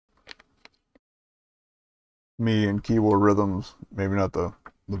Me and keyboard rhythms, maybe not the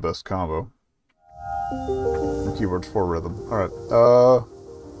best combo. The keyboard's for rhythm. Alright, oh,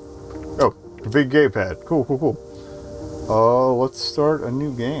 big gay pad. Cool, cool, cool. Let's start a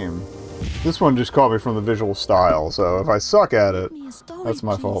new game. This one just caught me from the visual style, so if I suck at it, that's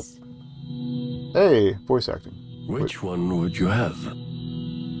my fault. Hey, voice acting. Which one would you have?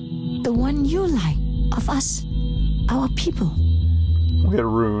 The one you like, of us, our people. We get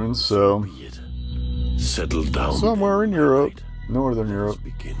runes, so... Settle down. Somewhere in Europe. Northern Europe.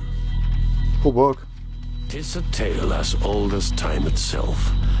 Begin. Cool book. 'Tis a tale as old as time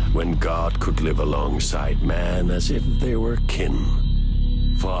itself, when God could live alongside man as if they were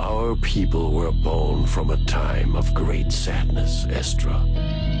kin. For our people were born from a time of great sadness, Estra.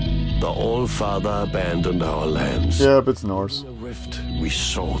 The All-Father abandoned our lands. Yep, it's Norse. A rift we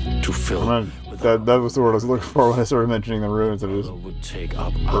sought to fill. That was the word I was looking for when I started mentioning the runes. And it just would take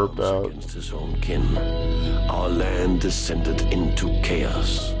up burped arms out. Against his own kin. Our land descended into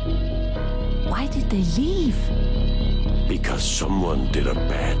chaos. Why did they leave? Because someone did a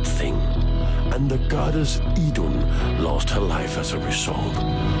bad thing, and the goddess Idun lost her life as a result.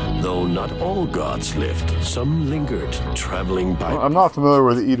 Though not all gods lived, some lingered, traveling by... I'm not familiar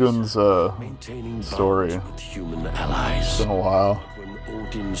with Idun's story. With human allies. It's been a while. When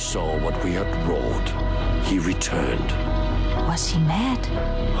Odin saw what we had wrought, he returned. Was he mad?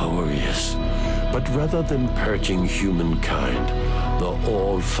 Oh, yes. But rather than purging humankind, the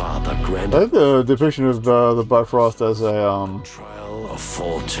All-Father granted... I think the depiction of the Bifrost as a trial of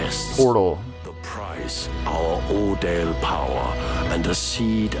 4 tests. portal. The prize, our Odale power, and a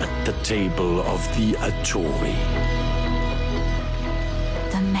seat at the table of the ATONE.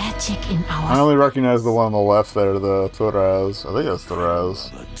 The magic in our... I only recognize the one on the left there, the Thoraz. I think that's Thoraz.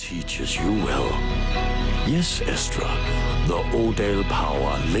 That teaches you well. Yes, Estra. The Odale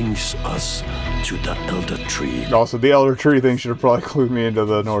power links us to the Elder Tree. Also, the Elder Tree thing should have probably clued me into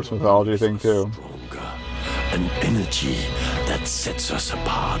the Norse mythology thing, too. Stronger. An energy that sets us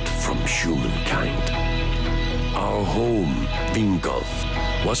apart from humankind. Our home,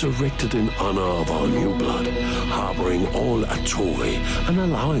 Vingolf, was erected in honor of our new blood, harboring all ATONE and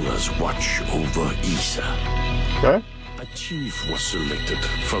allowing us watch over Isa. Okay. A chief was selected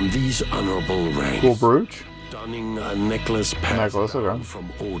from these honorable ranks. Cool brooch. Donning a necklace passed okay.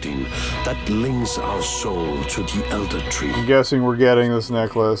 from Odin that links our soul to the Elder Tree. I'm guessing we're getting this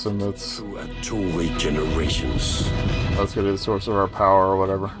necklace, and it's... Through ATONE generations. That's gonna be the source of our power, or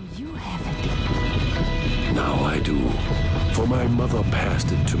whatever. You have it. Now I do, for my mother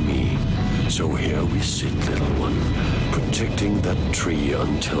passed it to me. So here we sit, little one, protecting that tree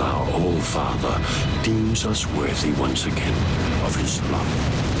until our All-Father deems us worthy once again of his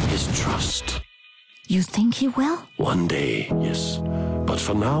love, his trust. You think he will? One day, yes. But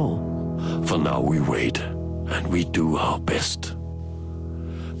for now we wait, and we do our best.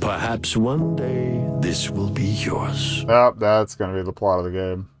 Perhaps one day this will be yours. Yep, that's gonna be the plot of the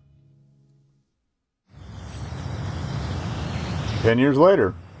game. 10 years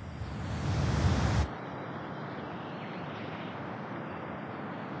later.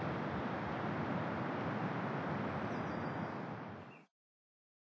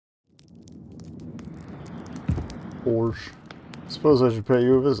 Porsche. Suppose I should pay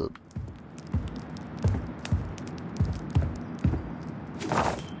you a visit.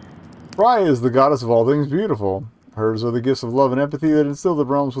 Freya is the goddess of all things beautiful. Hers are the gifts of love and empathy that instill the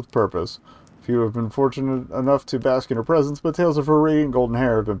realms with purpose. Few have been fortunate enough to bask in her presence, but tales of her radiant golden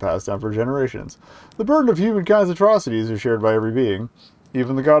hair have been passed down for generations. The burden of humankind's atrocities is shared by every being,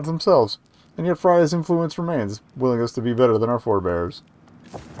 even the gods themselves, and yet Freya's influence remains, willing us to be better than our forebears.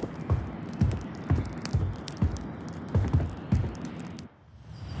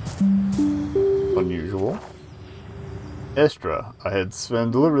 Unusual. Estra, I had Sven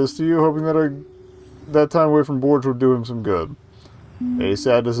deliver this to you, hoping that that time away from Borge would do him some good. A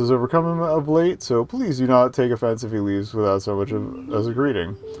sadness has overcome him of late, so please do not take offense if he leaves without so much as a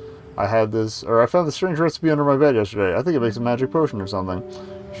greeting. I found this strange recipe under my bed yesterday. I think it makes a magic potion or something.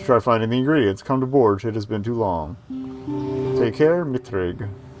 You should try finding the ingredients. Come to Borge, it has been too long. Take care, Mitrig.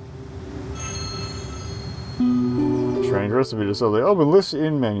 Strange recipe to sell. Open list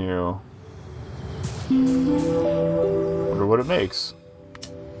in menu. Wonder what it makes.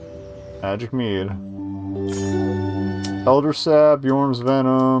 Magic mead. Elder sap, Bjorn's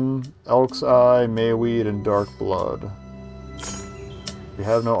venom, Elk's eye, mayweed, and dark blood. We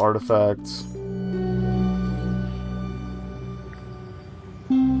have no artifacts.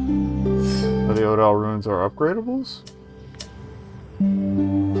 The Odal runes are upgradables?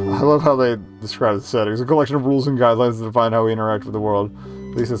 I love how they describe the settings. A collection of rules and guidelines that define how we interact with the world.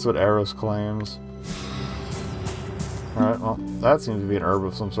 At least that's what Eros claims. Alright, well, that seems to be an herb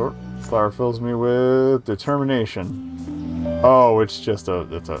of some sort. Flower fills me with determination. Oh, it's just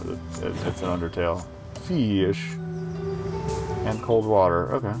it's an undertale. Fish. And cold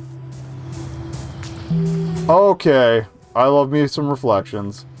water. Okay. Okay. I love me some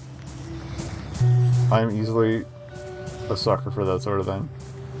reflections. I'm easily a sucker for that sort of thing.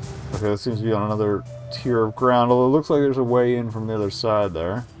 Okay, this seems to be on another tier of ground, although it looks like there's a way in from the other side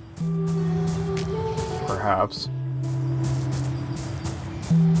there. Perhaps.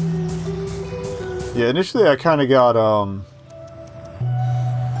 Yeah, initially I kind of got,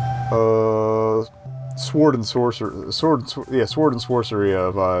 Sword and Sorcery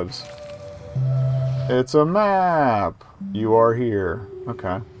vibes. It's a map! You are here.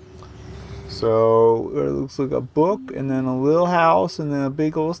 Okay. So, it looks like a book, and then a little house, and then a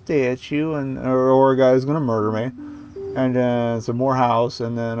big old statue, and or a guy's gonna murder me. And then some more house,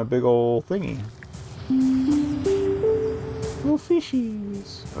 and then a big old thingy. Little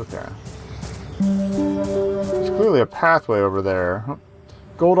fishies. Okay. There's clearly a pathway over there.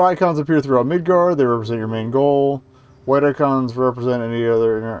 Gold icons appear throughout Midgard. They represent your main goal. White icons represent any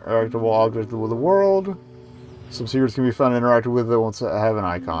other interactable object with the world. Some secrets can be found interacted with that won't have an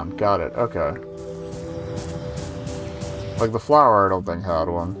icon. Got it. Okay. Like the flower, I don't think had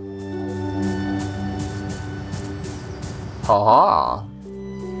one. Haha.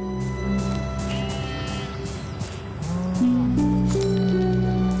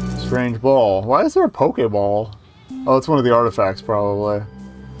 Strange ball. Why is there a Pokeball? Oh, it's one of the artifacts, probably.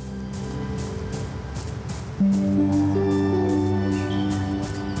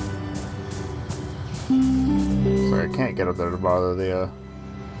 Sorry, I can't get up there to bother the,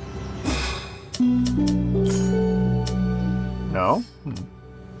 No?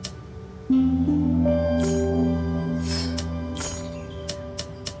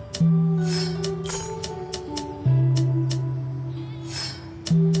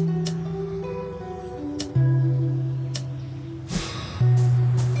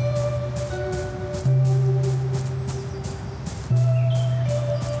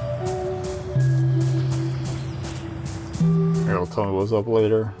 It'll tell me what's up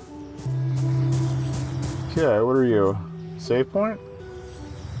later. Okay, what are you? Save point?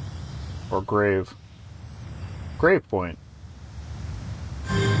 Or grave? Grave point.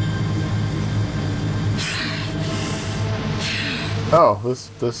 Oh,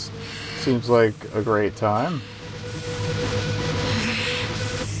 this seems like a great time.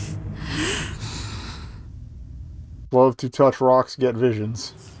 Love to touch rocks, get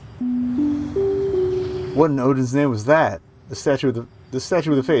visions. What in Odin's name was that? The statue with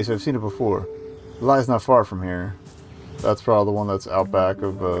the face. I've seen it before. It lies not far from here. That's probably the one that's out back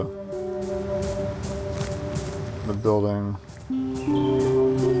of the building.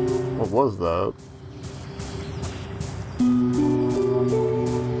 What was that?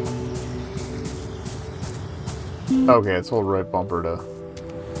 Okay, it's hold right bumper to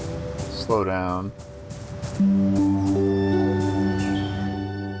slow down.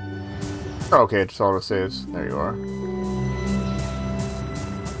 Okay, it just auto saves. There you are.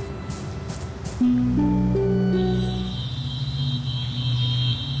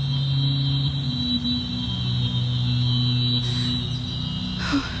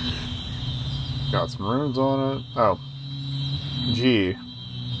 Got some runes on it. Oh. G.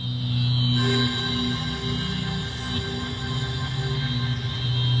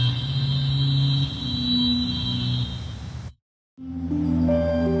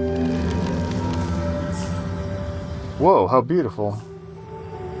 Whoa, how beautiful.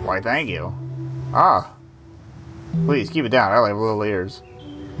 Why, thank you. Ah. Please, keep it down. I like little ears.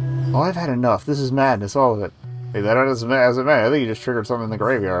 Oh, I've had enough. This is madness, all of it. Hey, that as it may. I think you just triggered something in the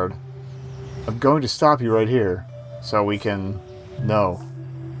graveyard. I'm going to stop you right here, so we can know.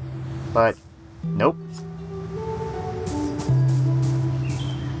 But, nope.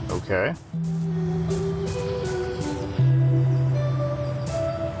 Okay.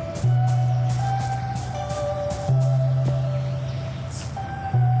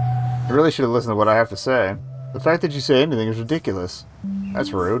 I really should have listened to what I have to say. The fact that you say anything is ridiculous.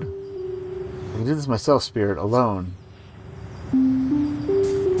 That's rude. I can do this myself, Spirit, alone.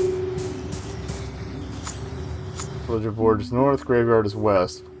 Village of Borge is north, graveyard is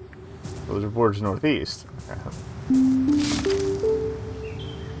west. Village of Borge is northeast.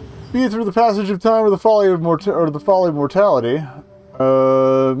 Be it through the passage of time or the folly of mortality,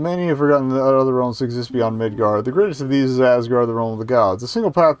 many have forgotten that other realms exist beyond Midgard. The greatest of these is Asgard, the realm of the gods. A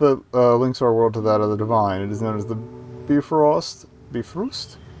single path that links our world to that of the divine. It is known as the Bifrost?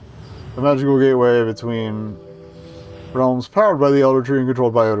 A magical gateway between realms powered by the Elder Tree and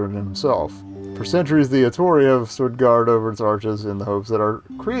controlled by Odin himself. For centuries, the ATONE have stood guard over its arches in the hopes that our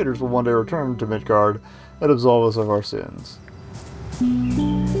creators will one day return to Midgard and absolve us of our sins.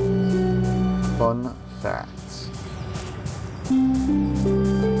 Fun facts.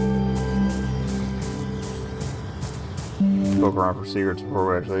 Poke around for secrets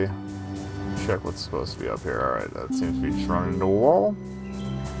before we actually check what's supposed to be up here. Alright, that seems to be just running into a wall.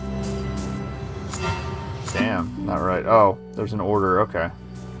 Damn, not right. Oh, there's an order, okay.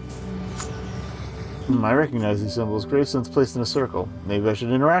 I recognize these symbols. Gravestones placed in a circle. Maybe I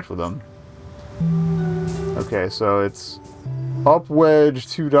should interact with them. Okay, so it's up wedge,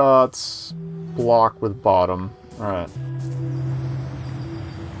 2 dots, block with bottom. Alright.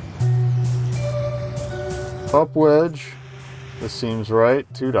 Up wedge. This seems right.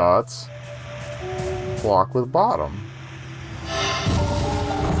 2 dots. Block with bottom.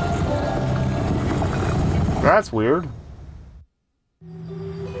 That's weird.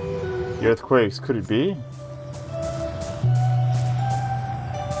 The earthquakes, could it be?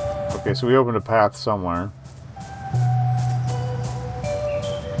 Okay, so we opened a path somewhere.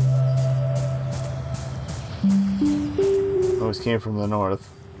 Always came from the north.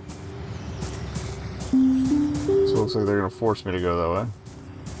 So it looks like they're gonna force me to go that way.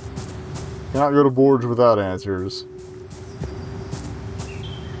 Cannot go to boards without answers.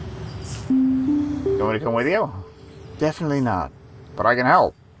 You want me to come with you? Definitely not. But I can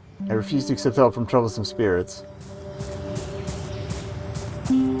help. I refuse to accept help from troublesome spirits.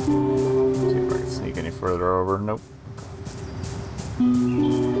 See if I can sneak any further over. Nope.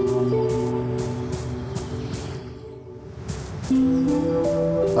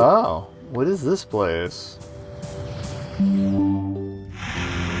 Oh, what is this place?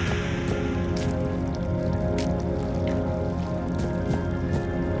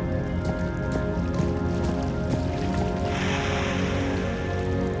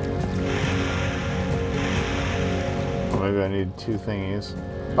 Maybe I need 2 thingies.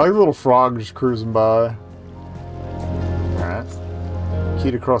 I like the little frog just cruising by. Alright.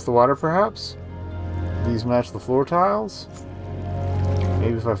 Key to cross the water, perhaps? These match the floor tiles?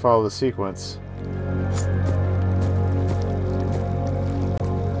 Maybe if I follow the sequence.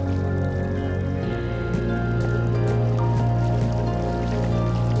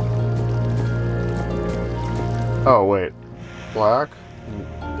 Oh, wait. Black?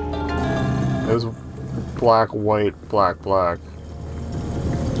 It was black, white, black, black.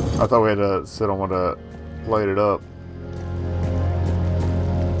 I thought we had to sit on one to light it up.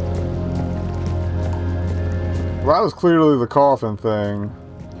 Well, that was clearly the coffin thing.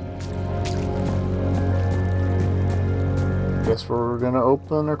 Guess we're gonna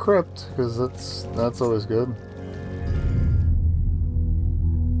open a crypt, because that's always good.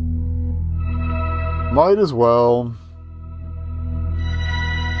 Might as well.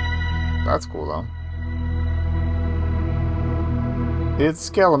 That's cool though.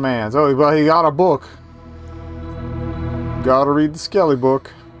 It's Skellyman's. Oh, but he got a book. Gotta read the Skelly book.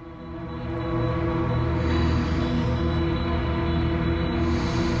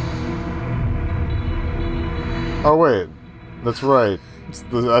 Oh wait, that's right. I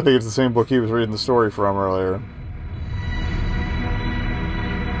think it's the same book he was reading the story from earlier.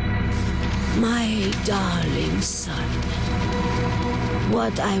 My darling son,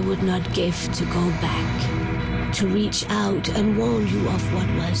 what I would not give to go back, to reach out and warn you of what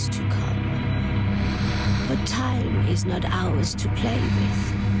was to come. But time is not ours to play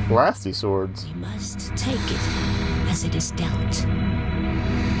with. Blasty swords. We must take it as it is dealt.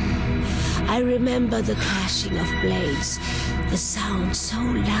 I remember the clashing of blades, the sound so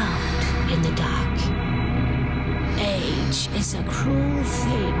loud in the dark. Age is a cruel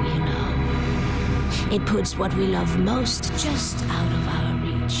thing, you know. It puts what we love most just out of our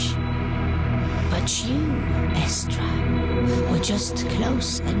reach. But you, Estra, were just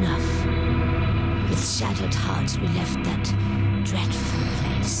close enough. With shattered hearts we left that dreadful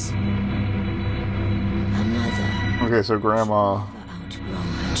place. A mother. Okay, so Grandma Outgrow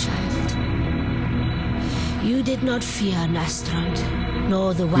her child. You did not fear Nastrand,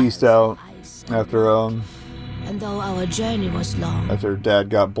 nor the pieced out after and though our journey was long, after Dad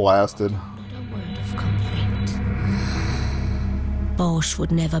got blasted. not a word of complaint. Bosch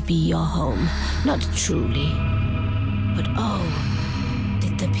would never be your home, not truly. But oh,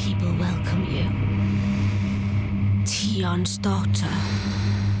 did the people welcome you? Tion's daughter,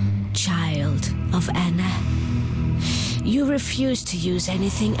 child of Anna. You refused to use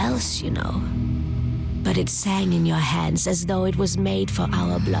anything else, you know. But it sang in your hands as though it was made for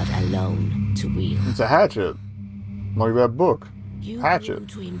our blood alone to wield. It's a hatchet. Like that book. You Hatchet. grew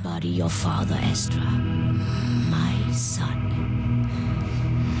to embody your father, Estra. My son.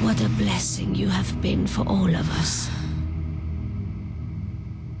 What a blessing you have been for all of us.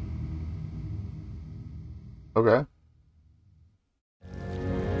 Okay.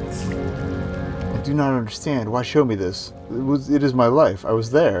 I do not understand. Why show me this? It is my life. I was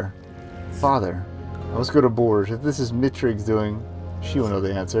there. Father. I must go to Borg. If this is Mitrig's doing, she will know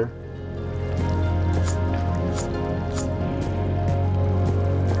the answer.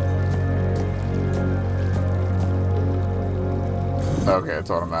 Okay, it's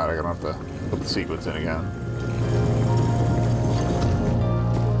automatic. I don't have to put the sequence in again.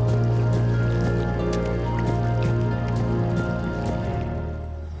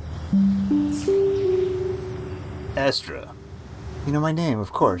 Estra. You know my name,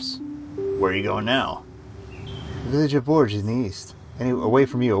 of course. Where are you going now? The village of Borg in the east. Anyway, away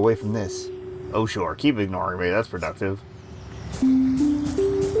from you, away from this. Oh sure, keep ignoring me. That's productive.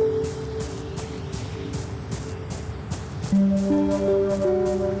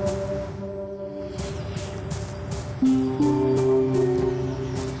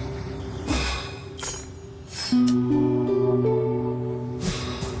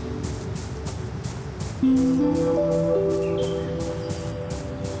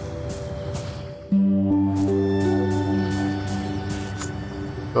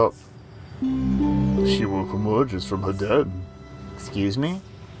 Oh. She will emerge from her dead. Excuse me?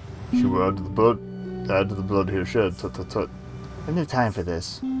 She will add to the blood here shed. Tut tut tut. I don't have time for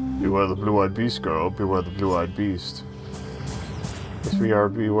this. Beware the blue-eyed beast, girl. Beware the blue-eyed beast. Guess we are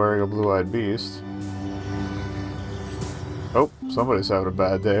bewaring a blue-eyed beast. Oh, somebody's having a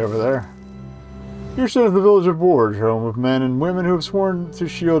bad day over there. You're sent to the village of Borg, home of men and women who have sworn to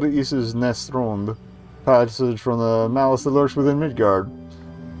shield Issa's nest throne, passage from the malice that lurks within Midgard.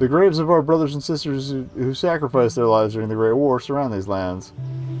 The graves of our brothers and sisters who sacrificed their lives during the Great War surround these lands.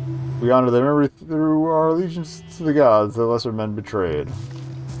 We honor their memory through our allegiance to the gods that lesser men betrayed.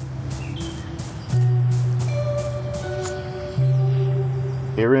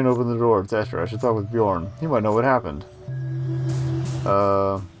 Erin opened the door. It's Esther. I should talk with Bjorn. He might know what happened.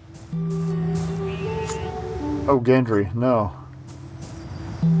 Oh, Gendry. No.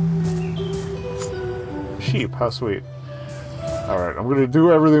 Sheep. How sweet. Alright, I'm gonna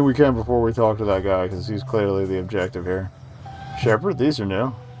do everything we can before we talk to that guy, because he's clearly the objective here. Shepherd, these are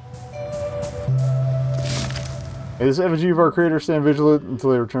new. May this effigy of our creator stand vigilant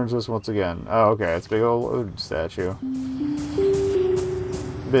until he returns us once again. Oh, okay, it's a big old Odin statue.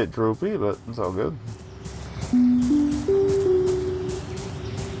 Bit droopy, but it's all good.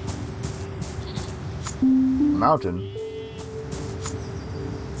 Mountain.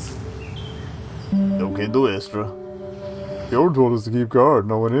 Okay, do Estra. Bjorn told us to keep guard.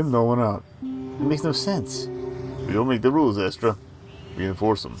 No one in, no one out. It makes no sense. We don't make the rules, Estra. We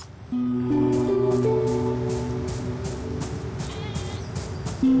enforce them.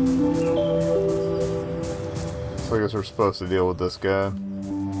 So I guess we're supposed to deal with this guy.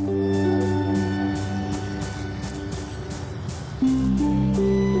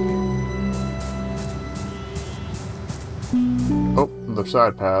 Oh, another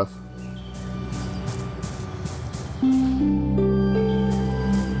side path.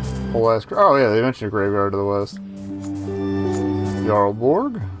 Oh yeah, they mentioned a graveyard to the west. Jarl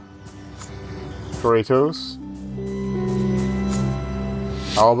Borg, Kratos,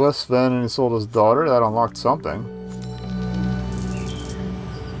 Alba, Sven, and he sold his daughter. That unlocked something.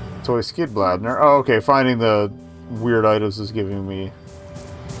 Toy Skidbladner. Oh, okay. Finding the weird items is giving me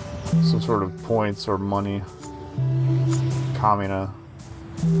some sort of points or money. Kamina.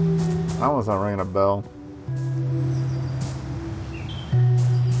 That one's not ringing a bell.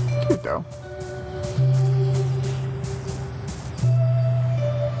 Cute though.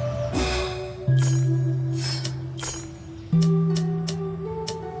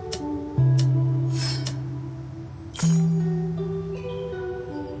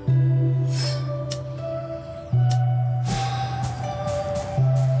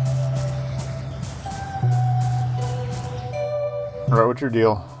 Alright, what's your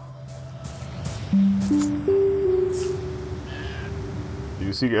deal?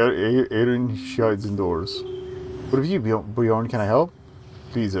 You see Adrian hides indoors. What have you, Bjorn? Can I help?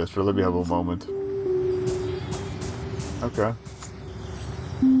 Please, Esther, let me have a moment. Okay.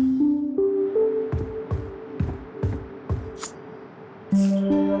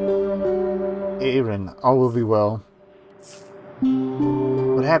 Aaron, all will be well.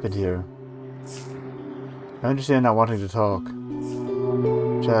 What happened here? I understand not wanting to talk.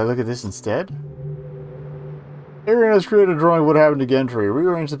 Shall I look at this instead? Aaron has created a drawing of what happened to Gendry.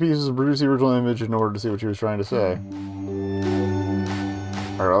 Rearrange the pieces and produce the original image in order to see what she was trying to say.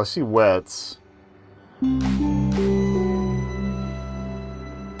 Alright, I see wets.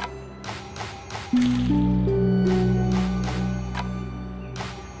 No,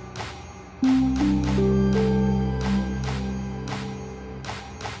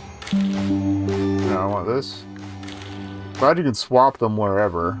 I want this. Glad you can swap them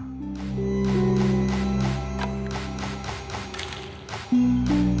wherever.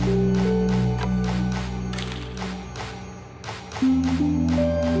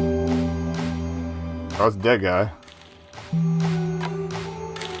 Oh, it's a dead guy.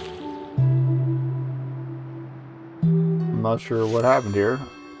 I'm not sure what happened here.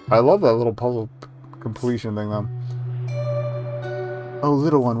 I love that little puzzle completion thing, though. Oh,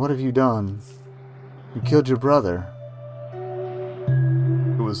 little one, what have you done? You killed your brother.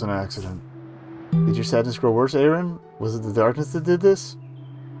 It was an accident. Did your sadness grow worse, Aaron? Was it the darkness that did this?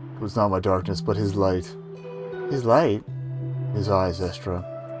 It was not my darkness, but his light. His light? His eyes, Estra.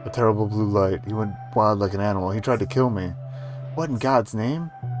 A terrible blue light. He went wild like an animal. He tried to kill me. What in God's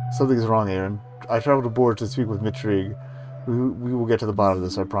name? Something is wrong, Aaron. I traveled aboard to speak with Mitrig. We will get to the bottom of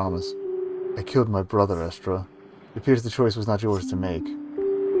this, I promise. I killed my brother, Estra. It appears the choice was not yours to make.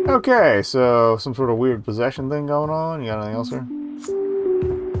 Okay, so some sort of weird possession thing going on. You got anything else here?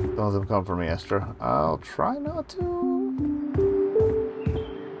 Don't let them come for me, Estra. I'll try not to.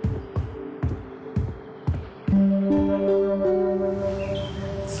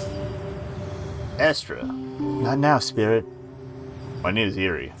 Estra. Not now, Spirit. My name is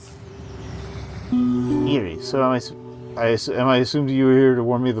Eerie. Eerie. So am I assumed you were here to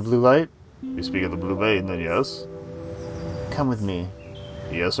warn me of the blue light? You speak of the blue vein, then yes. Come with me.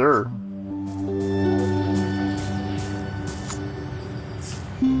 Yes, sir.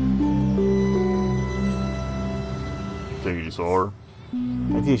 Think you saw her?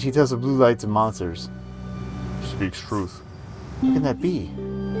 I did. She tells the blue lights and monsters. She speaks truth. What can that be?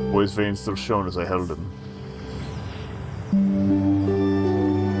 Boy's vein still shone as I held him.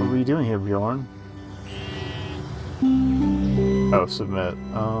 What were you doing here, Bjorn? Oh, submit.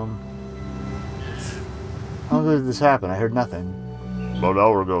 How long ago did this happen? I heard nothing. About an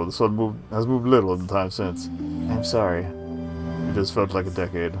hour ago. The sun has moved little in the time since. I'm sorry. It has felt like a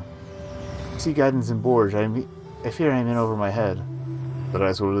decade. I see guidance in Borge. I fear I'm in over my head. But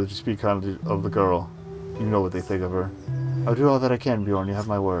I will just speak kindly of the girl. You know what they think of her. I'll do all that I can, Bjorn. You have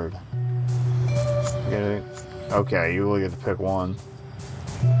my word. Okay, you only get to pick one.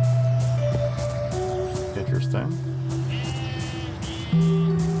 Interesting.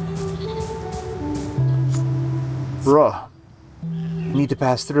 Bruh. You need to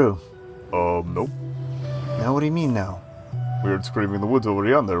pass through. Nope. Now, what do you mean, no? We heard screaming in the woods over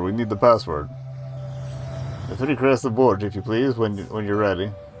yonder. We need the password. The 3 crest of Borge, if you please, when you're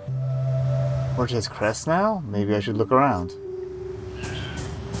ready. Borge has crests now? Maybe I should look around.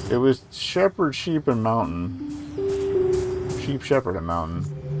 It was Shepherd, Sheep, and Mountain. Sheep, Shepherd, and Mountain.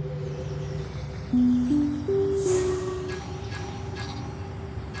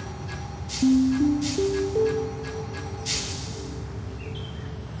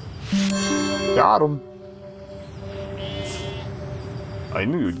 Got him. I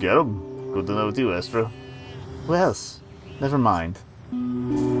knew you'd get him. Good to know with you, Estra. Who else? Never mind.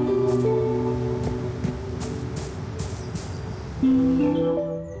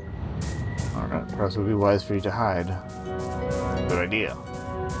 Alright, perhaps it would be wise for you to hide. Good idea.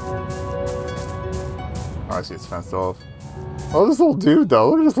 Oh, I see it's fenced off. Oh, this little dude, though.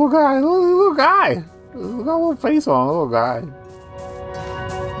 Look at this little guy. Look at this little guy. Look got a little face on a little guy.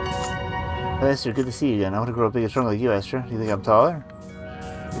 Well, Esther, good to see you again. I want to grow up big and strong like you, Esther. Do you think I'm taller?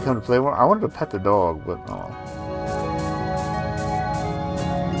 You come to play more? I wanted to pet the dog, but oh.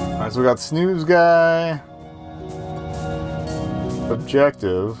 Alright, so we got Snooze Guy.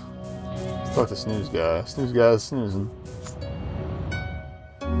 Objective. Let's talk to Snooze Guy. Snooze Guy is snoozing.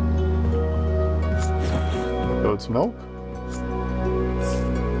 Goat's milk.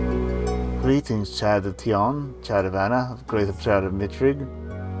 Greetings, Chad of Tion, Chad of Anna, great of Chad of Mitrig.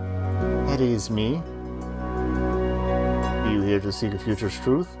 It is me. Are you here to seek a future's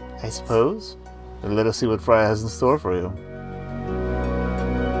truth? I suppose. Then let us see what Freya has in store for you.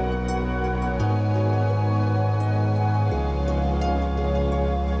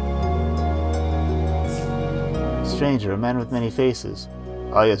 Stranger, a man with many faces.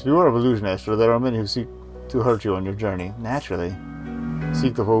 Ah yes, beware of illusion, Esther. There are many who seek to hurt you on your journey. Naturally.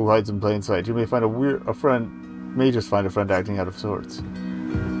 Seek the foe who hides in plain sight. You may find a friend, may just find a friend acting out of sorts.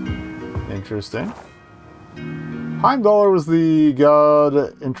 Interesting. Heimdallr was the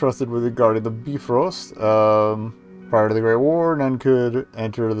god entrusted with guarding the Bifrost. Prior to the Great War, none could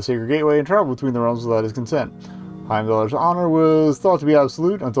enter the Sacred Gateway and travel between the realms without his consent. Heimdallr's honor was thought to be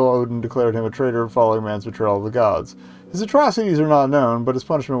absolute until Odin declared him a traitor following man's betrayal of the gods. His atrocities are not known, but his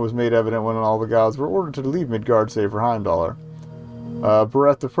punishment was made evident when all the gods were ordered to leave Midgard save for Heimdallr.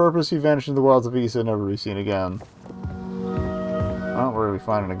 Bereft of purpose, he vanished into the wilds of Issa, never to be seen again. Well, we're going to be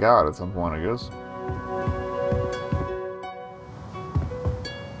finding a god at some point, I guess.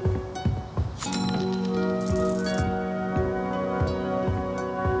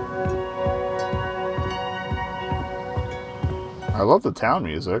 I love the town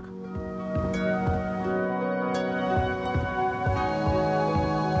music.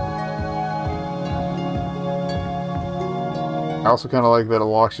 I also kind of like that it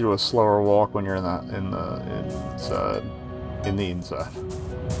walks you to a slower walk when you're in the inside.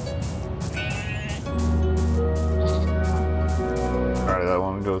 Alright, that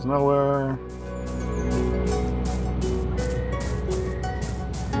one goes nowhere.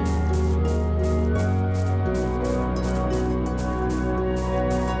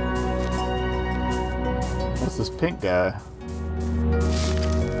 What's this pink guy?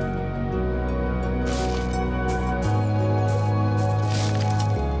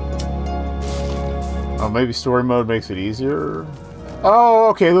 Oh, maybe story mode makes it easier? Oh,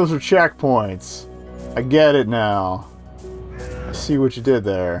 okay, those are checkpoints. I get it now. I see what you did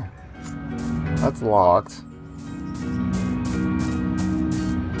there. That's locked.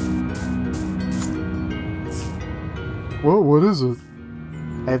 Whoa, what is it?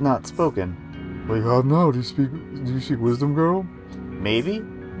 I have not spoken. Well, you have now. Do you speak wisdom, girl? Maybe?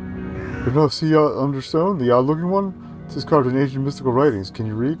 Can you see Understone, the odd-looking one? This is carved in ancient mystical writings. Can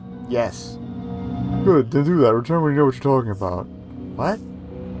you read? Yes. Good, then do that. Return when you know what you're talking about. What?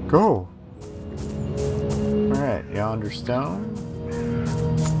 Go. Alright, yonder stone.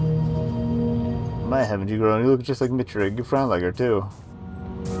 My heavens, you grown. You look just like Mitrig. You frown like her, too.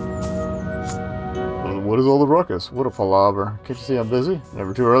 Well, what is all the ruckus? What a palaver. Can't you see I'm busy?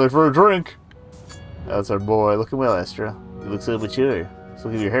 Never too early for a drink. That's our boy. Looking well, Estra. You look so mature. So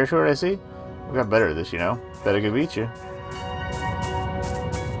leave your hair short, I see? We got better at this, you know. Better go beat you.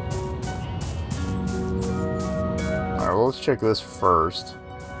 Alright, well, let's check this first.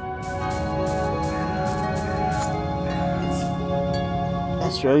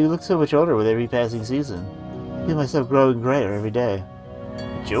 Astro, you look so much older with every passing season. I feel myself growing grayer every day.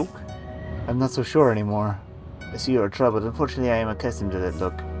 A joke? I'm not so sure anymore. I see you are troubled. Unfortunately, I am accustomed to that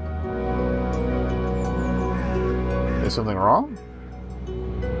look. Is something wrong?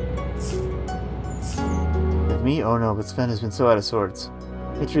 With me? Oh no, but Sven has been so out of sorts.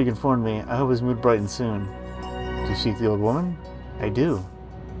 Mitrig informed me. I hope his mood brightens soon. Do you seek the old woman? I do.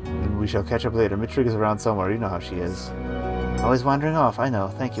 And we shall catch up later. Mitrig is around somewhere. You know how she is. Always wandering off. I know.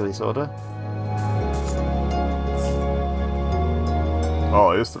 Thank you, Isolde.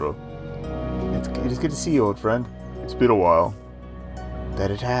 Oh, Istra. It is good to see you, old friend. It's been a while.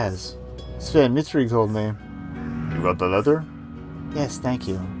 That it has. Sven, Mitrig told me. You got the letter? Yes, thank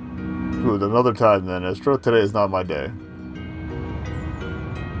you. Good, another time then, Istra. Today is not my day.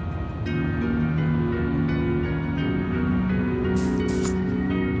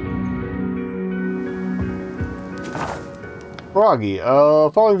 Bragi.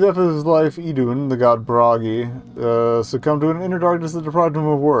 Following the death of his life, Idun, the god Bragi, succumbed to an inner darkness that deprived him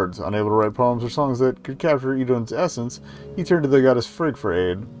of words. Unable to write poems or songs that could capture Idun's essence, he turned to the goddess Frigg for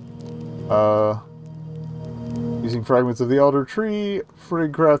aid. Using fragments of the Elder Tree,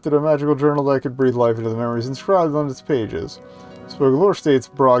 Frigg crafted a magical journal that could breathe life into the memories inscribed on its pages. Spoke lore states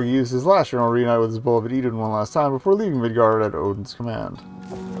Bragi used his last journal to reunite with his beloved Idun one last time before leaving Midgard at Odin's command.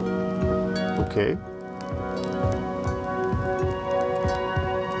 Okay.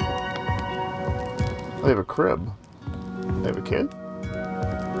 They have a crib. They have a kid?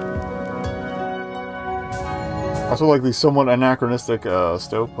 Also like the somewhat anachronistic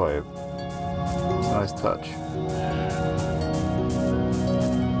stovepipe. It's a nice touch.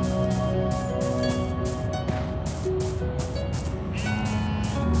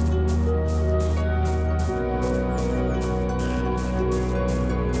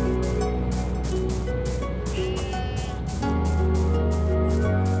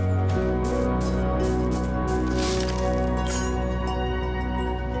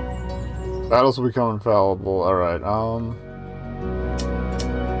 Battles will become infallible. Alright,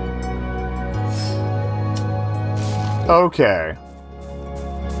 okay.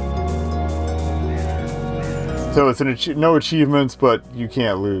 So it's no achievements, but you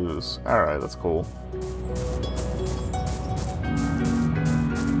can't lose. Alright, that's cool.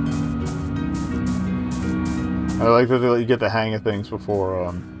 I like that they let you get the hang of things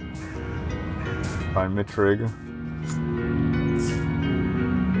before, find Mitrig.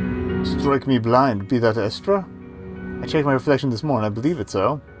 Strike me blind, be that Estra? I checked my reflection this morning. I believe it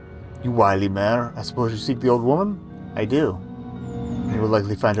so. You wily man. I suppose you seek the old woman? I do. You will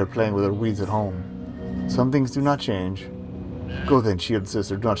likely find her playing with her weeds at home. Some things do not change. Go then, shield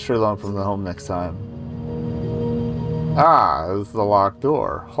sister. Do not stray long from the home next time. Ah, this is the locked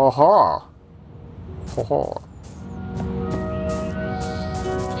door. Ha ha. Ha ha.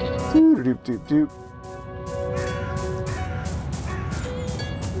 Doop doop doop doop.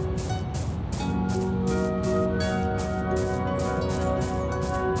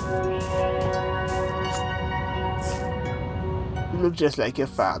 You look just like your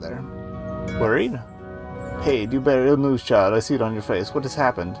father. Worried? Hey, do better. Ill news, child. I see it on your face. What has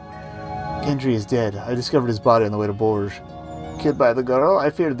happened? Gendry is dead. I discovered his body on the way to Borge. Killed by the girl,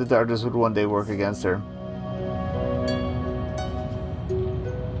 I feared the darkness would one day work against her.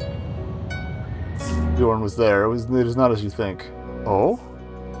 Bjorn was there. It is not as you think. Oh?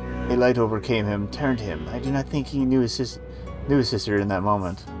 A light overcame him, turned him. I do not think he knew his sister in that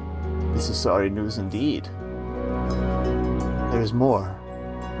moment. This is sorry news indeed. There is more.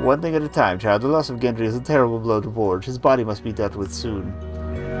 One thing at a time, child. The loss of Gendry is a terrible blow to Borge. His body must be dealt with soon.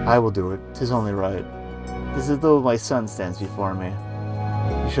 I will do it. 'Tis only right. It is as though my son stands before me.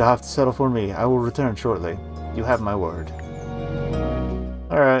 You shall have to settle for me. I will return shortly. You have my word.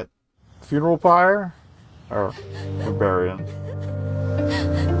 Alright. Funeral pyre? Or barbarian?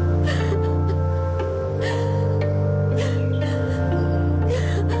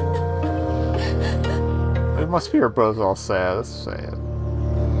 It must be her brother's all sad. That's sad.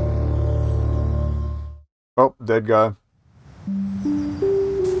 Oh, dead guy.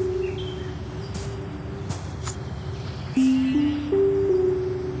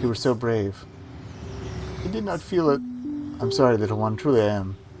 You were so brave. I did not feel it. I'm sorry, little one. Truly I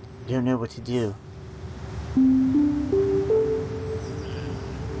am. I don't know what to do.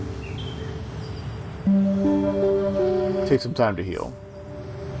 Take some time to heal.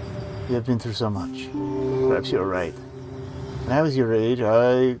 You have been through so much. Perhaps you're right. When I was your age,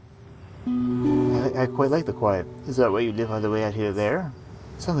 I quite like the quiet. Is that why you live all the way out here there?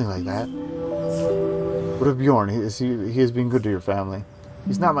 Something like that. What of Bjorn? He has been good to your family.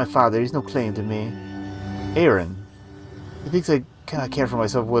 He's not my father. He's no claim to me. Aaron. He thinks I cannot care for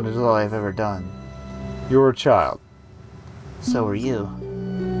myself when it is all I have ever done. You're a child. So are you.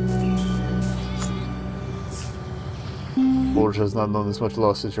 Borge has not known this much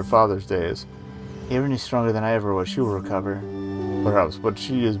loss since your father's days. Aaron is stronger than I ever was. She will recover. Perhaps, but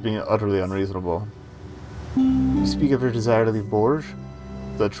she is being utterly unreasonable. You speak of her desire to leave Borge?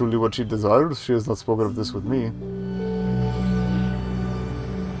 Is that truly what she desires? She has not spoken of this with me.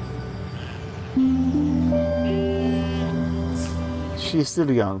 She is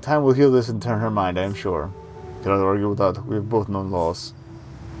still young. Time will heal this and turn her mind, I am sure. Cannot argue with that. We have both known loss.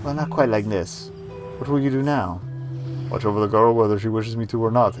 Well, not quite like this. What will you do now? Watch over the girl, whether she wishes me to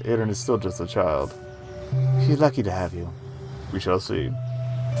or not. Aaron is still just a child. She's lucky to have you. We shall see.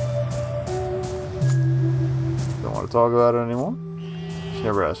 Don't want to talk about it anymore. She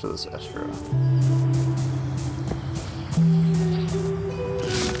never asked for this extra.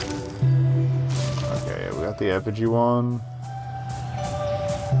 Okay, we got the effigy one.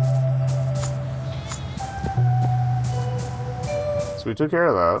 So we took care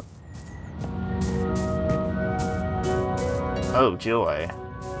of that. Oh, joy.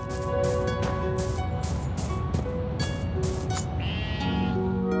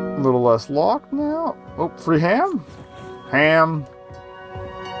 A little less locked now. Oh, free ham? Ham.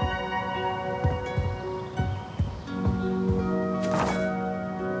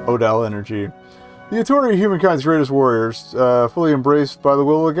 Odal energy. The ATONE are humankind's greatest warriors, fully embraced by the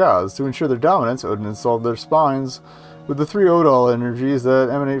will of the gods. To ensure their dominance, Odin installed their spines with the 3 Odal energies that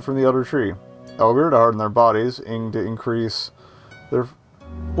emanate from the Elder Tree. Elgar to harden their bodies, Ing to increase their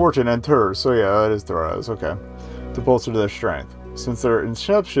fortune, and Tur, so yeah, that is Thuraz, okay, to bolster their strength. Since their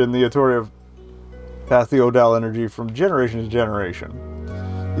inception, the ATONE have passed the Odal energy from generation to generation.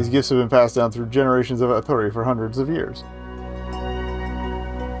 These gifts have been passed down through generations of ATONE for hundreds of years.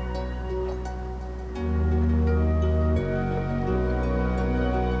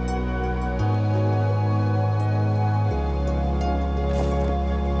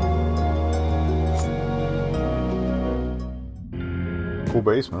 Cool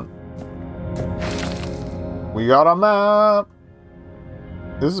basement. We got a map!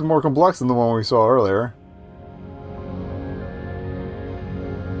 This is more complex than the one we saw earlier.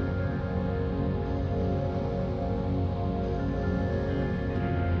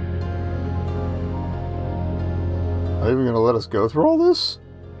 Are they even going to let us go through all this?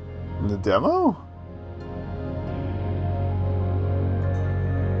 In the demo?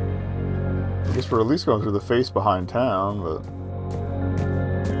 I guess we're at least going through the face behind town, but...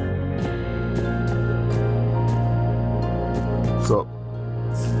 So...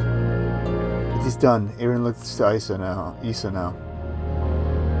 It is done. Aaron looks to Isa now.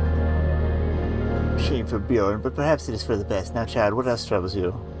 Shame for Bjorn, but perhaps it is for the best. Now, Chad, what else troubles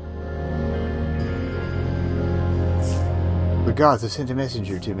you? The gods have sent a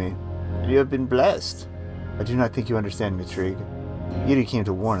messenger to me. You have been blessed. I do not think you understand me, Trig. Yuri came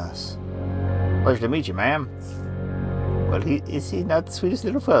to warn us. Pleasure to meet you, ma'am. Well, is he not the sweetest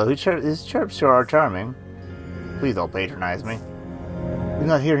little fellow? His chirps sure are charming. Please don't patronize me. You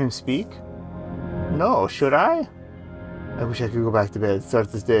not hear him speak? No, should I? I wish I could go back to bed and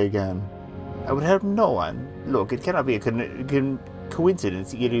start this day again. I would help no one. Look, it cannot be a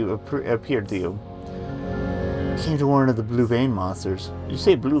coincidence that Yuri appeared to you. He came to warn of the Blue Vein monsters. Did you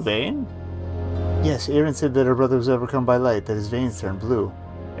say Blue Vein? Yes, Aaron said that our brother was overcome by light, that his veins turned blue.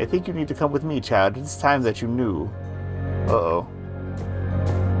 I think you need to come with me, Chad. It's time that you knew. Uh-oh.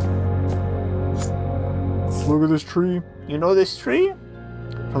 Look at this tree. You know this tree?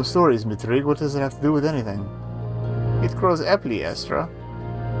 From stories, Mitrig. What does it have to do with anything? It grows epli, Estra.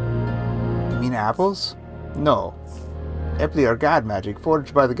 You mean apples? No. Epli are god magic,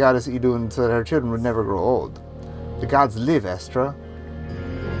 forged by the goddess Idun so that her children would never grow old. The gods live, Estra.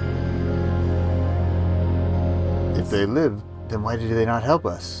 If they live, then why did they not help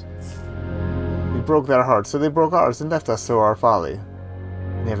us? We broke their hearts, so they broke ours and left us to our folly.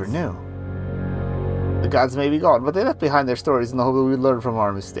 We never knew. The gods may be gone, but they left behind their stories in the hope that we would learn from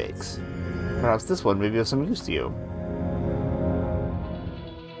our mistakes. Perhaps this one may be of some use to you.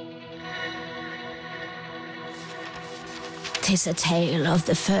 "'Tis a tale of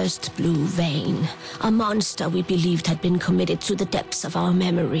the first Blue Vein, a monster we believed had been committed to the depths of our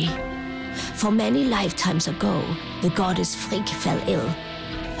memory. For many lifetimes ago, the goddess Frigg fell ill,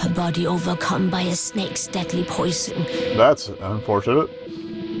 her body overcome by a snake's deadly poison. That's unfortunate.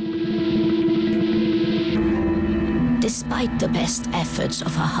 Despite the best efforts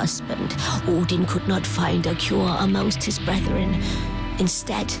of her husband, Odin could not find a cure amongst his brethren.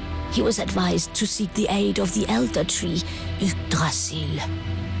 Instead, he was advised to seek the aid of the elder tree, Yggdrasil,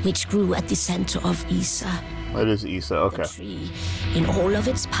 which grew at the center of Isa. It is Isa, okay. The tree, in all of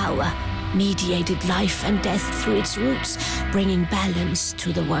its power, mediated life and death through its roots, bringing balance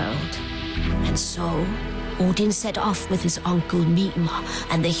to the world. And so, Odin set off with his uncle Mima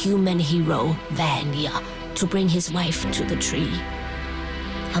and the human hero Vanya to bring his wife to the tree.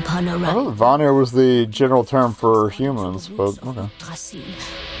 Upon I arrival, thought Vanir was the general term for humans, but okay.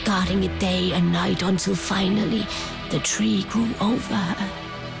 guarding it day and night until finally the tree grew over her,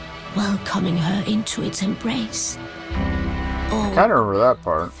 welcoming her into its embrace. I kind of remember that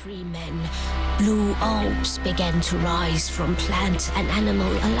part. Three men, blue orbs began to rise from plant and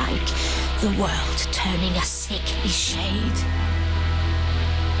animal alike, the world turning a sickly shade.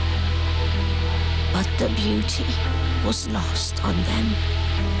 But the beauty was lost on them.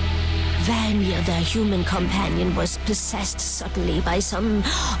 Vanya, their human companion, was possessed suddenly by some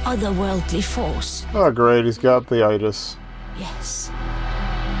otherworldly force. Oh great, he's got the itis. Yes.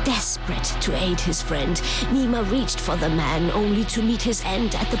 Desperate to aid his friend, Nima reached for the man only to meet his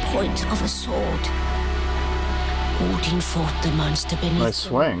end at the point of a sword. Odin fought the monster beneath Nice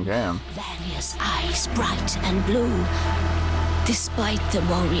swing, damn. Vanya's eyes bright and blue. Despite the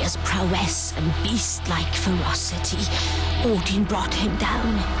warrior's prowess and beast-like ferocity, Odin brought him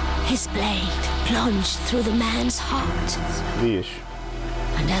down. His blade plunged through the man's heart. Yeesh.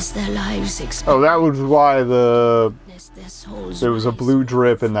 And as their lives expired, Oh, that was why their souls there was a blue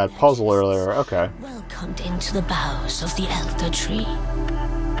drip in that puzzle earlier. Okay. welcomed into the boughs of the elder tree.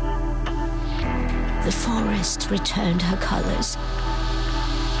 The forest returned her colors,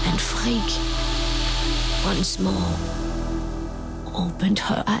 and Frigg once more opened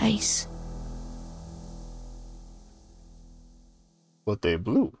her eyes. But they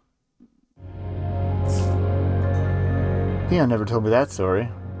blew. Theon never told me that story.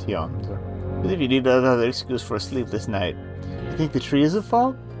 Theon, sorry. But if you need another excuse for a sleepless night, you think the tree is at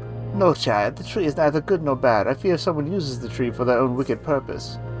fault? No, Chad, the tree is neither good nor bad. I fear someone uses the tree for their own wicked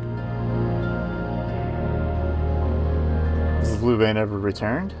purpose. Has the Blue Vein ever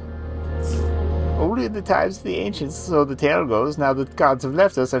returned? Only in the times of the ancients, so the tale goes. Now that gods have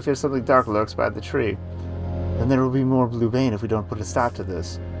left us, I fear something dark lurks by the tree. And there will be more Blue Vein if we don't put a stop to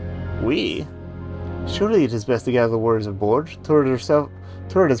this. We? Surely it is best to gather the warriors aboard. Turret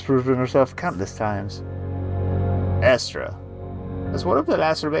has proven herself countless times. Estra. As one of the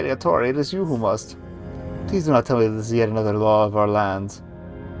last remaining Atori, it is you who must. Please do not tell me this is yet another law of our lands.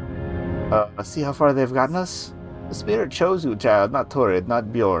 See how far they've gotten us? The spirit chose you, child, not Torrid,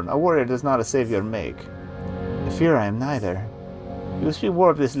 not Bjorn. A warrior does not a savior make. I fear I am neither. You must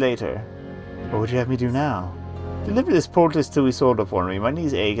rewarp this later. What would you have me do now? Deliver this poultice to Isolde for me. My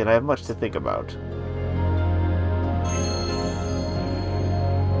knees ache and I have much to think about.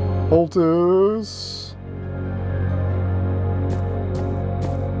 Poultice.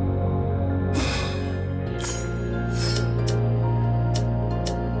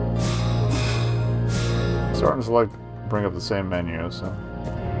 Starting to like bring up the same menu, so.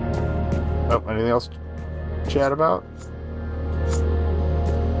 Oh, anything else to chat about?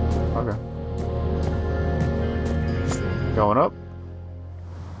 Okay. Going up.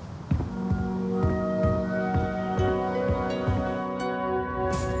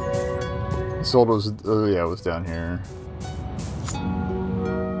 Sold was, yeah, it was down here.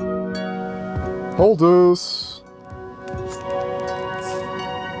 Hold us!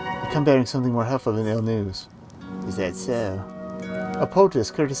 I come bearing something more helpful than ill news. Is that so? A poultice,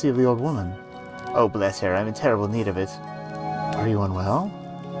 courtesy of the old woman. Oh, bless her, I'm in terrible need of it. Are you unwell?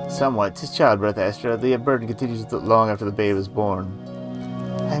 Somewhat. 'Tis childbirth, Astra. The burden continues long after the babe is born.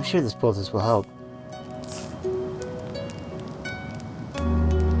 I am sure this poultice will help.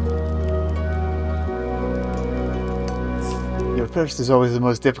 Your first is always the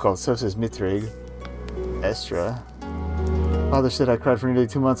most difficult, so says Mithrig. Astra. Father said I cried for nearly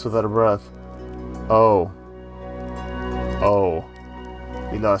 2 months without a breath. Oh. Oh.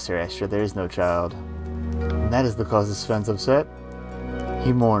 We lost her, Astra. There is no child. And that is the cause of Sven's upset?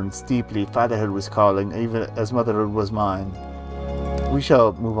 He mourns deeply. Fatherhood was calling, even as motherhood was mine. We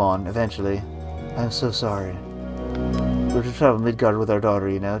shall move on, eventually. I am so sorry. We're to travel Midgard with our daughter,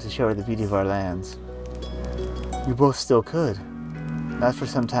 you know, to show her the beauty of our lands. We both still could. Not for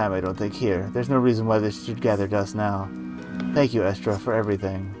some time, I don't think, here. There's no reason why this should gather dust now. Thank you, Estra, for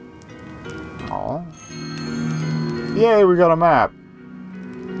everything. Aww. Yay, we got a map!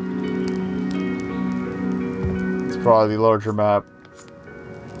 It's probably the larger map.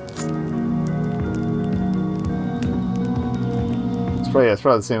 It's probably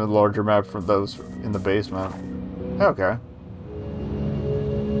the same as the larger map from those in the basement. Okay.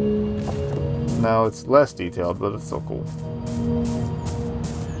 No, it's less detailed, but it's still cool.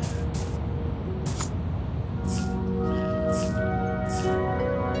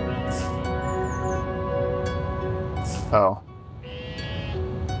 Oh.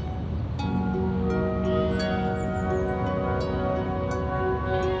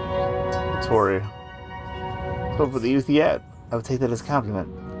 Tori. Hope for the youth yet. I would take that as a compliment.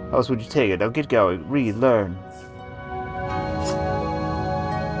 How else would you take it? Now get going. Read, learn.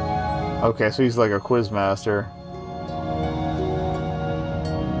 Okay, so he's like a quiz master.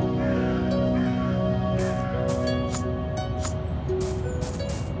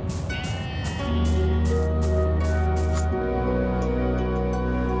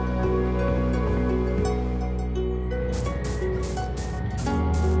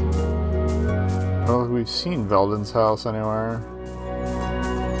 Well, we've seen Veldon's house anywhere.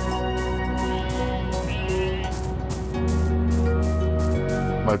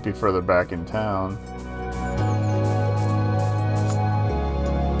 Might be further back in town.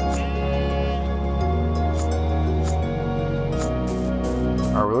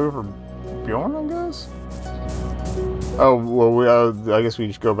 Are we looking for Bjorn, I guess? Oh, well, I guess we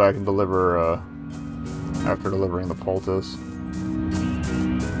just go back and deliver, after delivering the poultice.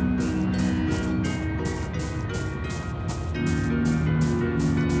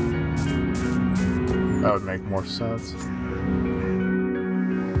 That would make more sense.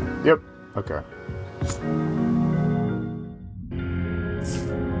 Yep. Okay.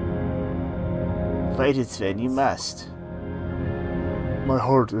 Fight it, Sven. You must. My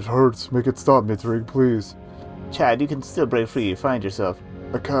heart, it hurts. Make it stop, Mithrig, please. Chad, you can still break free. Find yourself.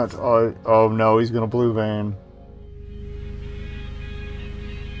 I can't. Oh no, he's gonna blue vein.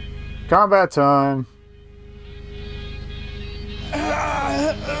 Combat time.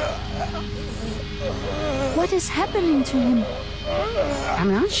 What is happening to him?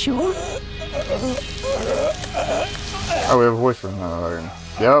 I'm not sure. Oh, we have a voice from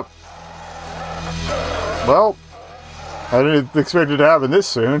Yep. Well, I didn't expect it to happen this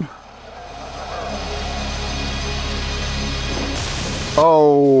soon.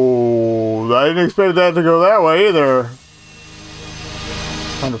 Oh, I didn't expect that to go that way either.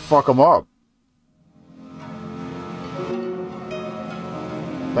 Trying to fuck him up.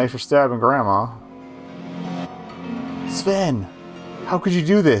 Thanks for stabbing Grandma. Sven, how could you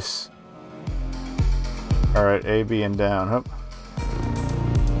do this? Alright, A, B, and down. Hup.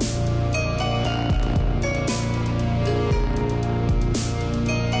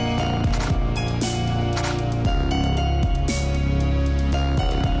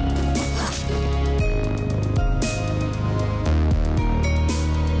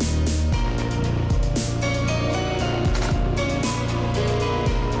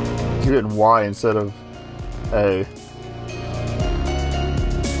 keep hitting Y instead of A.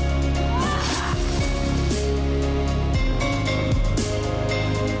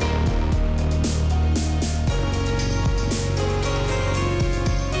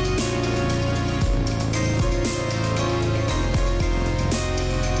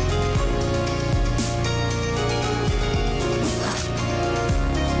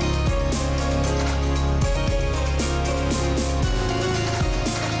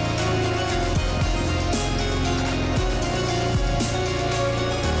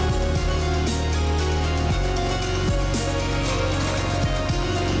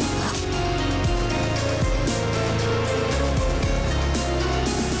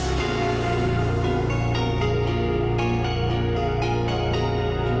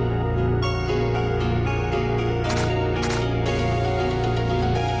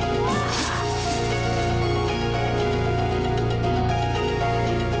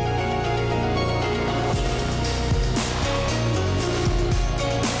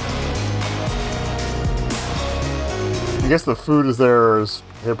 I guess the food is there as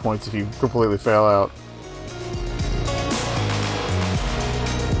hit points if you completely fail out.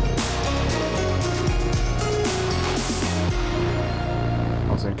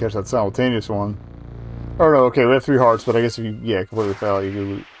 I was gonna catch that simultaneous one. Oh no, okay, we have 3 hearts, but I guess if you, yeah, completely fail out, you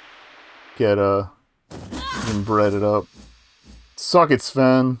can get, you can bread it up. Suck it,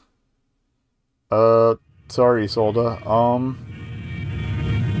 Sven. Sorry, Isolde.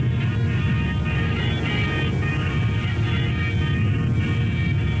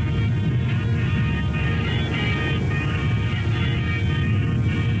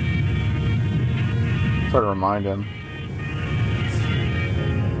 Try to remind him.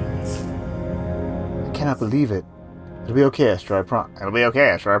 I cannot believe it. It'll be okay, Astra, I promise. It'll be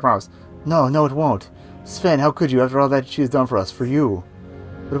okay, Astra, I promise. No, no, it won't. Sven, how could you, after all that she has done for us, for you?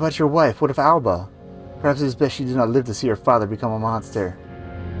 What about your wife? What of Alba? Perhaps it is best she did not live to see her father become a monster.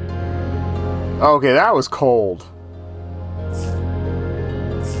 Okay, that was cold.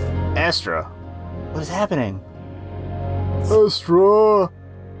 Astra. What is happening? Astra!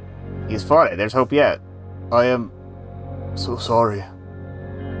 He's fought it. There's hope yet. I am so sorry.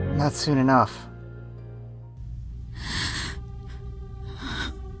 Not soon enough.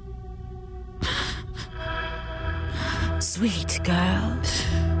 Sweet girl.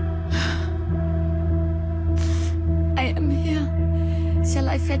 I am here. Shall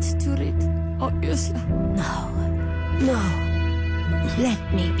I fetch Turid or Ursula? No. No. Let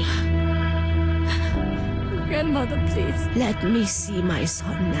me be. Grandmother, please. Let me see my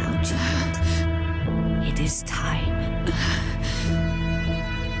son now, child. It is time.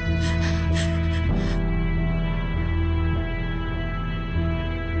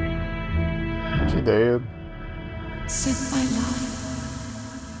 She did. Send my love.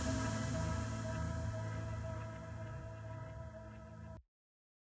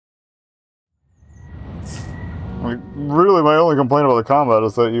 Like, really, my only complaint about the combat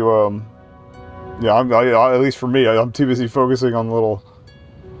is that you, yeah, at least for me, I'm too busy focusing on little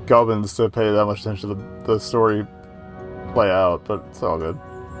gubbins to pay that much attention to the story play out, but it's all good.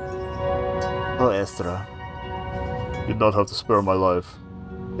 Oh, Astra. You did not have to spare my life.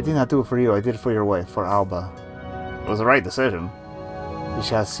 I did not do it for you, I did it for your wife, for Alba. It was the right decision. We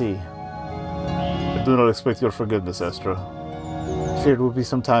shall see. I do not expect your forgiveness, Astra. I fear it will be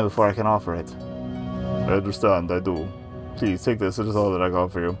some time before I can offer it. I understand, I do. Please, take this, it is all that I can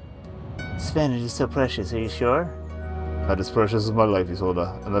offer you. Sven, it is so precious, are you sure? That is precious as my life,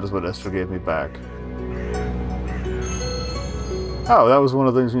 Isolde, and that is what Astra gave me back. Oh, that was one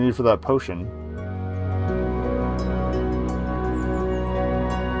of the things we need for that potion.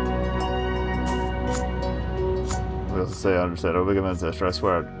 What else to say? I understand. Oh, big amends, Astra. I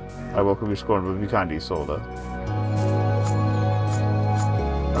swear. I welcome your scorn, but be kind to Isolde.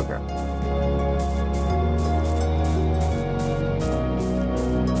 Okay.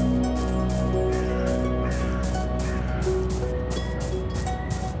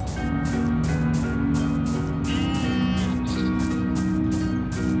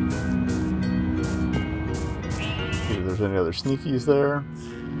 Any other sneakies there?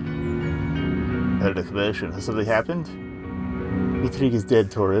 Had a commotion. Has something happened? Mitrig is dead,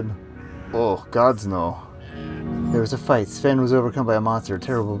 Torrid. Oh, gods no. There was a fight. Sven was overcome by a monster, a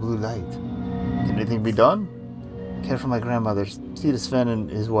terrible blue light. Can anything be done? Care for my grandmother. See to Sven and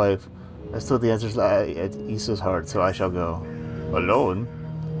his wife. I was told the answers lie at Issa's heart, so I shall go. Alone?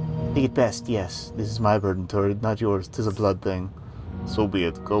 Think it best, yes. This is my burden, Torrid, not yours. 'Tis a blood thing. So be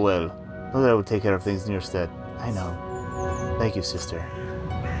it. Go well. Know that I will take care of things in your stead. I know. Thank you, sister.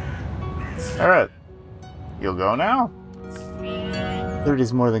 Alright. You'll go now? Liberty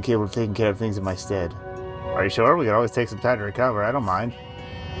is more than capable of taking care of things in my stead. Are you sure? We can always take some time to recover. I don't mind.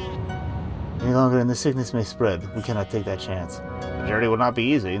 Any longer and the sickness may spread. We cannot take that chance. The journey will not be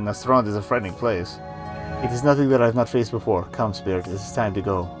easy, and Nostrand is a frightening place. It is nothing that I have not faced before. Come, Spirit, it is time to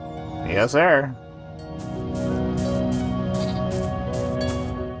go. Yes, sir.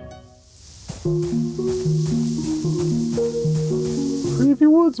 Creepy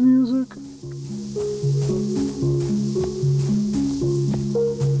woods music.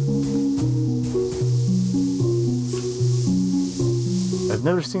 I've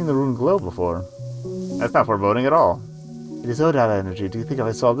never seen the rune glow before. That's not foreboding at all. It is Odal energy. Do you think if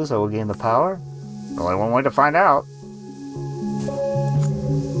I solve this I will gain the power? Only one way to find out.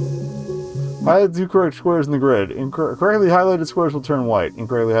 Highlight 2 correct squares in the grid. Correctly highlighted squares will turn white.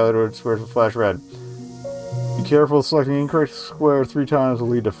 Incorrectly highlighted squares will flash red. Be careful, selecting incorrect square 3 times will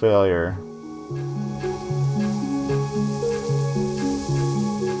lead to failure.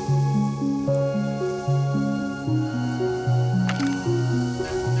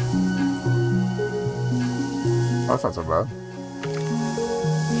 That's not so bad.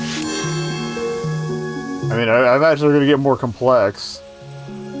 I mean, I imagine they're going to get more complex.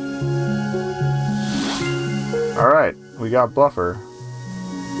 Alright, we got buffer.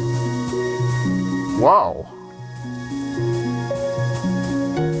 Wow.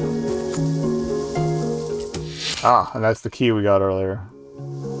 Ah, and that's the key we got earlier.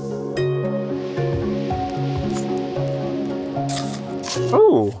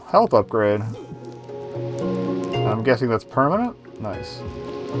 Ooh, health upgrade. I'm guessing that's permanent? Nice.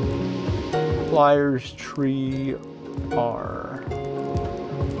 Flyers tree R.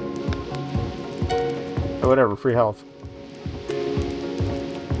 Oh, whatever, free health.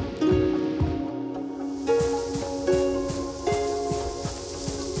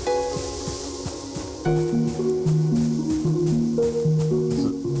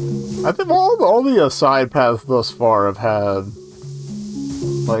 I think all the side paths thus far have had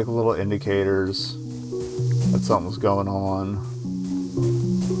like little indicators that something's going on,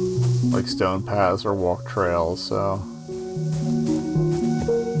 like stone paths or walk trails. So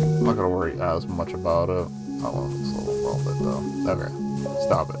I'm not gonna worry as much about it. Oh, well, it's a little bit though. Okay,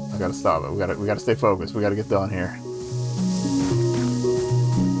 stop it. I gotta stop it. We gotta stay focused. We gotta get done here.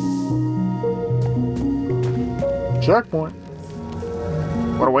 Checkpoint.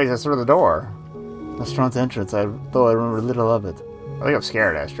 What a waste that's through the door. Nostrand's entrance, though I remember little of it. I think I'm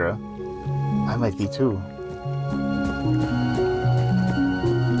scared, Astra. I might be too.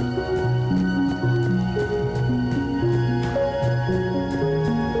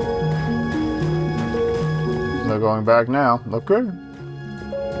 There's no going back now. Okay.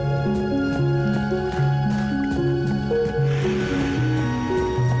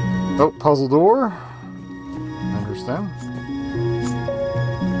 Oh, puzzle door. Understand.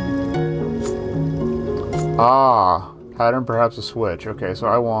 Ah, pattern, perhaps a switch. Okay, so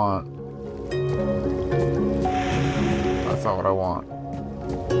I want... That's not what I want.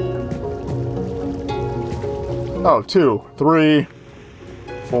 Oh, 2, 3,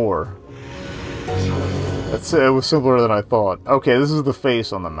 4. That's it. It was simpler than I thought. Okay, this is the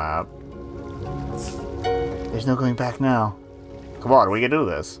face on the map. There's no going back now. Come on, we can do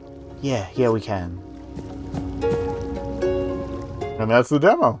this. Yeah, we can. And that's the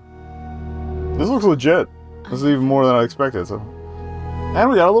demo. This looks legit. This is even more than I expected. So, and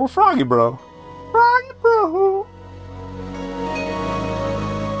we got a little Froggy Bro. Froggy Bro.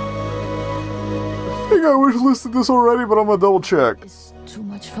 I think I wish listed this already, but I'm gonna double check. It's too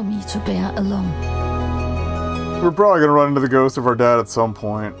much for me to bear alone. We're probably gonna run into the ghost of our dad at some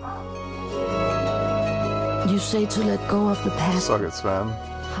point. You say to let go of the past. Suck it, Sven.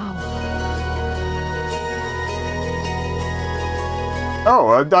 How?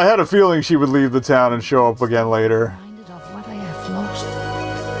 Oh, I had a feeling she would leave the town and show up again later. Reminded of what I have lost.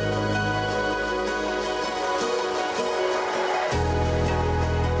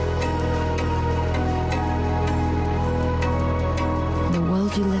 The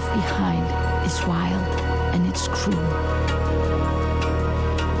world you left behind is wild and it's cruel.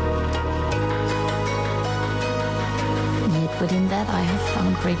 Yet within that I have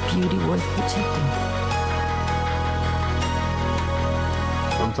found great beauty worth protecting.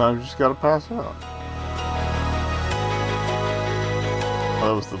 Sometimes you just gotta pass out. Oh,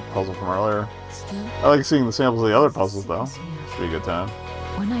 that was the puzzle from earlier. Still, I like seeing the samples of the other puzzles, though. Should be a good time.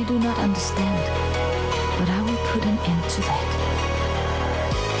 when I do not understand, but I will put an end to that.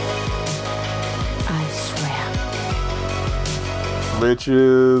 I swear.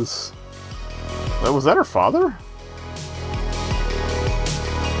 Bitches. Was that her father?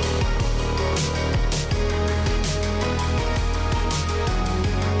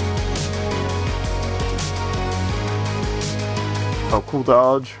 Oh, cool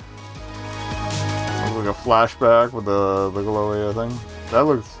dodge. Looks like a flashback with the glowy thing. That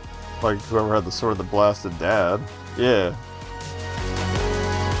looks like whoever had the sword that blasted Dad. Yeah.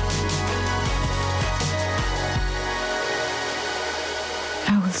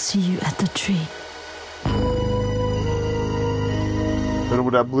 I will see you at the tree. Hit it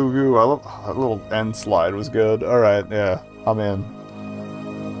with that blue goo. I love that little end slide was good. Alright, yeah. I'm in.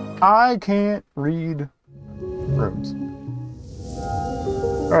 I can't read rooms.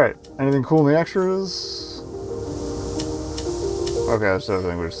 Alright, anything cool in the extras? Okay, that's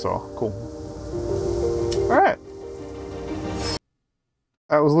everything we just saw. Cool. Alright.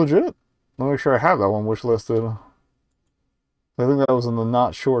 That was legit. Let me make sure I have that one wish listed. I think that was in the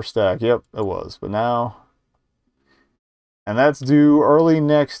not sure stack. Yep, it was. But now... And that's due early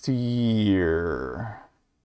next year.